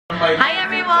Hi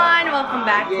everyone! Welcome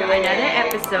back to another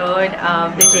episode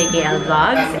of the JKL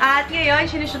Vlogs. At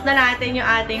ngayon, sinushoot na natin yung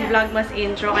ating Vlogmas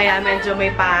intro. Kaya medyo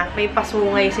may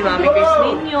pasungay si Mami Kris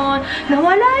ninyo.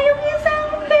 Nawala yung isang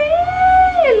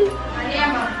bell!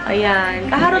 Ayan.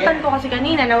 Kaharutan ko kasi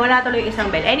kanina, nawala tuloy yung isang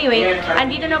bell. Anyway,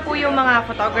 andito na po yung mga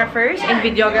photographers and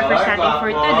videographers natin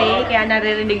for today. Kaya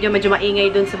naririnig nyo medyo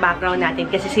maingay dun sa background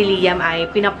natin. Kasi si Liam ay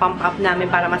pinapump up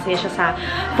namin para masaya siya sa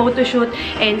photoshoot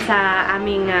and sa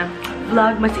aming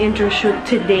Vlogmas intro shoot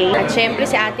today. At syempre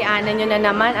si Ate Ana nyo na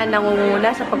naman ang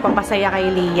nangunguna sa pagpapasaya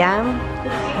kay Liam.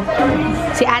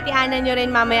 Si Ate Ana nyo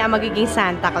rin mamaya magiging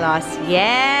Santa Claus.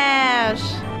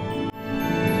 Yes!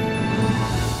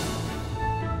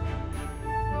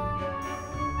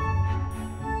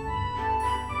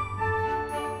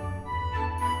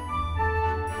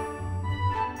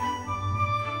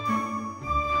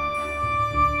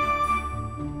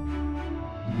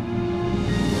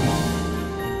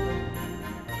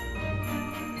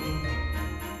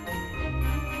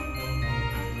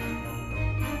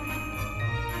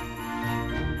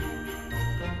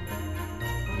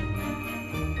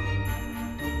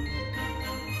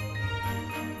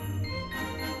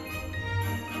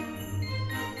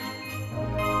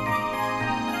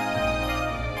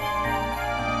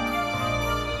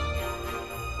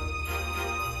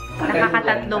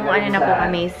 Nakakatatlong na po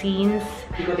kami scenes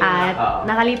at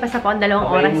nakalipas na po ang 2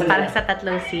 oras para sa 3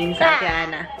 scenes, Ate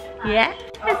Ana. Yes!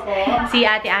 Si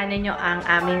Ate Ana nyo ang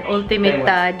aming ultimate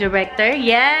director.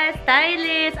 Yes!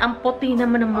 Stylist! Ang puti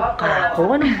naman ng mukha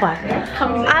ko. Ano ba?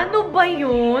 Ano ba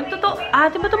yun? Totoo,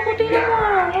 ate, ba't ang puti na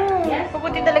mukha ko?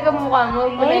 Puti talaga mukha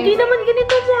mo. Ay, hindi naman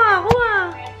ganito mukha ko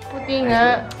Puti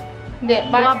nga. Hindi,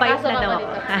 bumabait na daw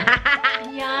ako.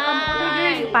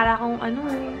 Yan! Para akong ano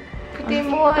puti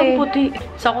mo eh. Puti.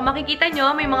 So, kung makikita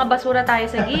nyo, may mga basura tayo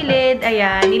sa gilid.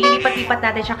 Ayan, nililipat-lipat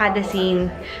natin siya kada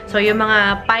scene. So, yung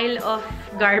mga pile of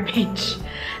garbage.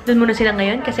 Doon muna sila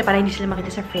ngayon kasi para hindi sila makita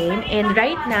sa frame. And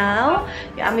right now,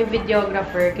 yung aming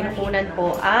videographer, kinukunan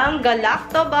po ang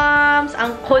galactobombs,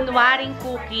 ang kunwaring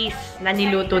cookies na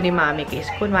niluto ni Mami Kris.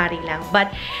 Kunwari lang. But,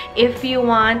 if you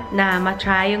want na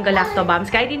matry yung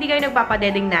galactobombs, kahit hindi kayo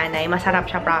nagpapadeding nanay, masarap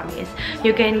siya, promise.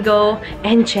 You can go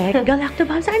and check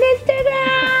galactobombs on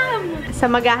Instagram! Sa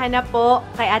maghahanap po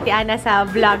kay Ate Ana sa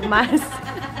Vlogmas,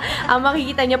 ang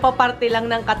makikita niyo po parte lang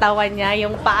ng katawan niya,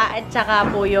 yung paa at saka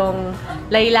po yung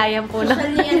laylayan po na.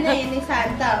 Ni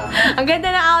Santa. Ang ganda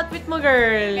ng outfit mo,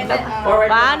 girl. Forward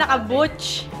pa,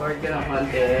 naka-butch. Forward ka ng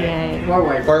konti. Yan.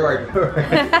 Forward. Forward.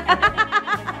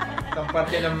 Itong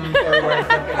parte ng forward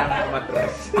ng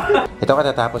matras. Ito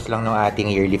katatapos lang ng ating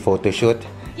yearly photoshoot.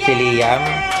 Si Liam.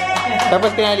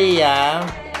 Tapos ka na, Liam.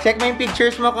 Check mo yung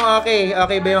pictures mo kung okay.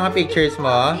 Okay ba yung mga pictures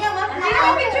mo?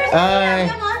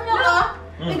 Ay.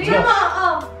 Picture mo,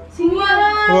 oh. Sige.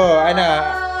 Wow, ano?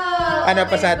 Ano,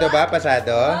 pasado ba?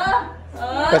 Pasado?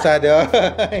 Pasado?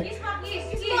 Kiss mo, kiss.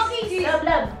 Kiss. Love,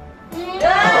 love.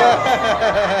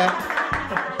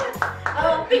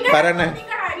 Parang na...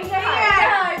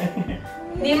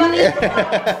 Di makita.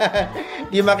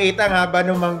 Di makita ang haba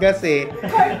ng manggas eh.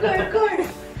 Core.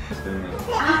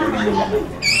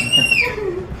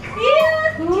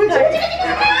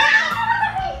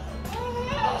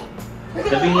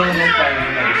 Sabihin niyo naman tayo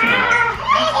ng nabis mo.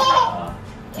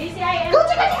 DCIM.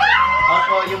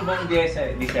 Opo, yung buong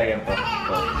DCIM po.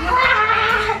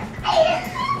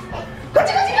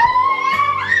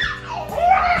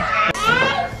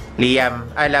 Liam,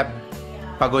 alab.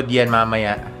 Pagod yan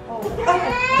mamaya.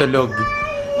 Tulog.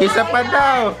 Isa pa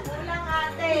daw.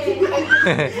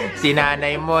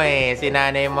 Sinanay mo eh.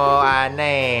 Sinanay mo, Ana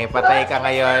eh. Patay ka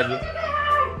ngayon.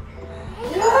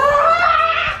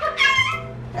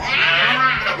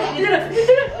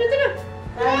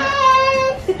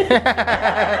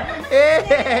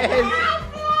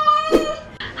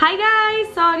 Hi guys!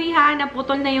 Sorry ha,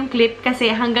 naputol na yung clip kasi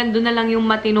hanggang doon na lang yung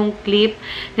matinong clip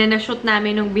na na-shoot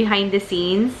namin nung behind the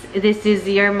scenes. This is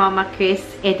your Mama Kris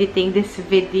editing this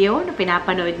video na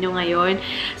pinapanood nyo ngayon.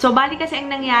 So, bali kasi ang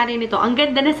nangyari nito, ang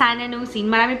ganda na sana nung scene.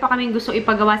 Marami pa kaming gusto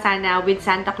ipagawa sana with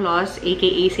Santa Claus,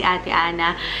 aka si Ate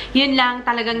Ana. Yun lang,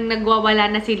 talagang nagwawala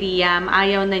na si Liam.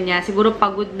 Ayaw na niya. Siguro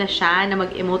pagod na siya na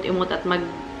mag-emote-emote at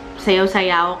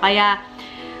mag-sayaw-sayaw. Kaya,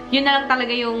 yun na lang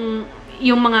talaga yung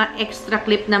mga extra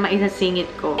clip na maisasingit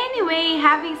ko. Anyway,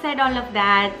 having said all of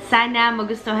that, sana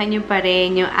magustuhan nyo pa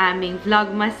rin yung aming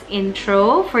Vlogmas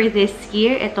intro for this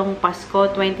year, itong Pasko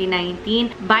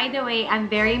 2019. By the way, I'm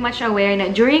very much aware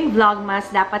na during Vlogmas,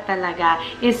 dapat talaga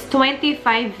is 25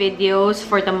 videos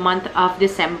for the month of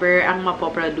December ang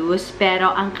mapoproduce. Pero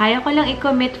ang kaya ko lang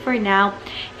i-commit for now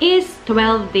is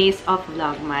 12 days of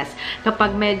Vlogmas.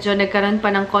 Kapag medyo nagkaroon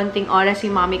pa ng konting oras si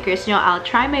Mommy Kris nyo, I'll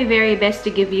try my very best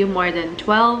to give you more than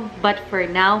 12. But for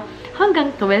now,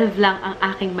 hanggang 12 lang ang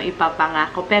aking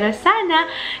maipapangako. Pero sana,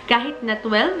 kahit na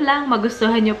 12 lang,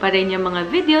 magustuhan nyo pa rin yung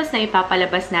mga videos na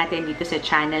ipapalabas natin dito sa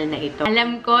channel na ito.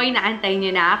 Alam ko, inaantay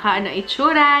nyo na kung ano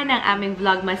itsura ng aming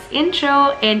Vlogmas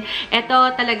intro. And ito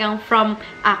talagang from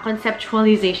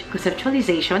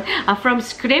conceptualization, from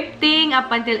scripting up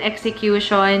until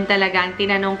execution, talagang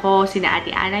tinanong ko sina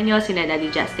Ate Ana nyo, sina Daddy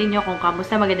Justin nyo, kung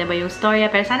kamusta, maganda ba yung story.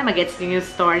 Pero sana mag-gets nyo yung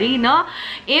story, no?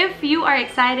 If you are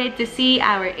excited to see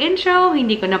our intro,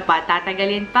 hindi ko na pa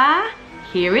tatagalin pa.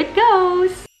 Here it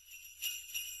goes!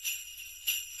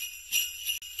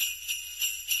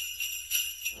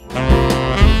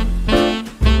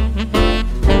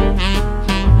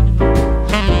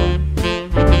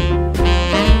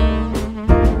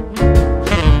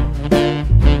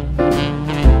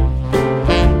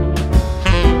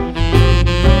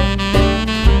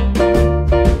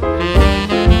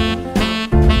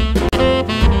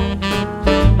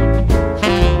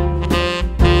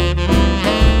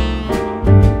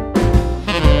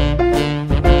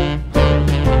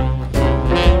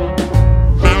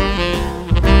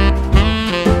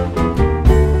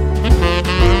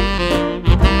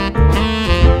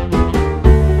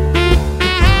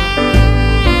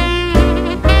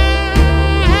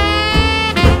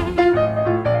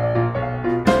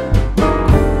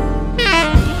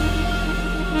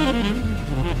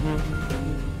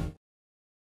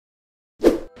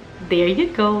 There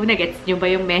you go. Nagets nyo ba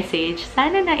yung message?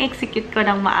 Sana na-execute ko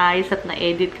ng maayos at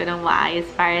na-edit ko ng maayos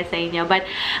para sa inyo. But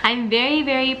I'm very,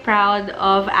 very proud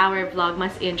of our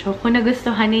Vlogmas intro. Kung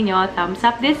nagustuhan ninyo, thumbs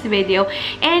up this video.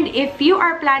 And if you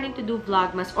are planning to do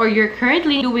Vlogmas or you're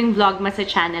currently doing Vlogmas sa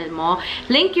channel mo,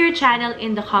 link your channel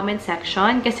in the comment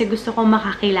section kasi gusto kong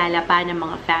makakilala pa ng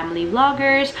mga family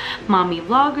vloggers, mommy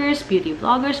vloggers, beauty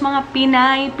vloggers, mga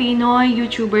Pinay, Pinoy,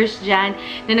 YouTubers dyan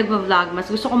na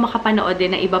nagva-Vlogmas. Gusto kong makapanood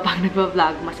din na iba pang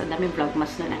nagva-Vlogmas. Ang daming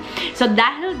Vlogmas na. So,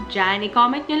 dahil dyan,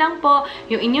 i-comment nyo lang po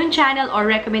yung inyong channel or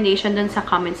recommendation dun sa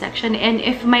comment section. And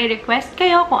if may request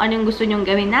kayo kung anong gusto nyong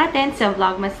gawin natin sa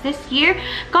Vlogmas this year,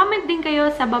 comment din kayo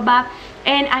sa baba.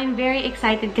 And I'm very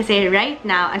excited kasi right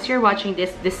now, as you're watching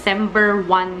this, December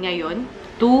 1 ngayon,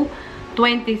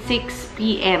 2:26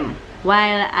 PM.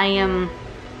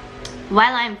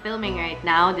 While I'm filming right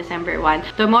now, December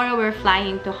 1. Tomorrow, we're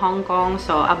flying to Hong Kong.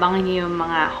 So, abangan niyo yung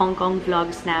mga Hong Kong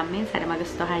vlogs namin. Sana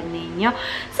magustuhan ninyo.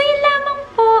 So, yun lamang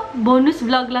po. Bonus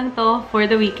vlog lang to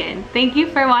for the weekend. Thank you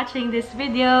for watching this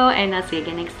video. And I'll see you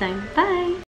again next time. Bye!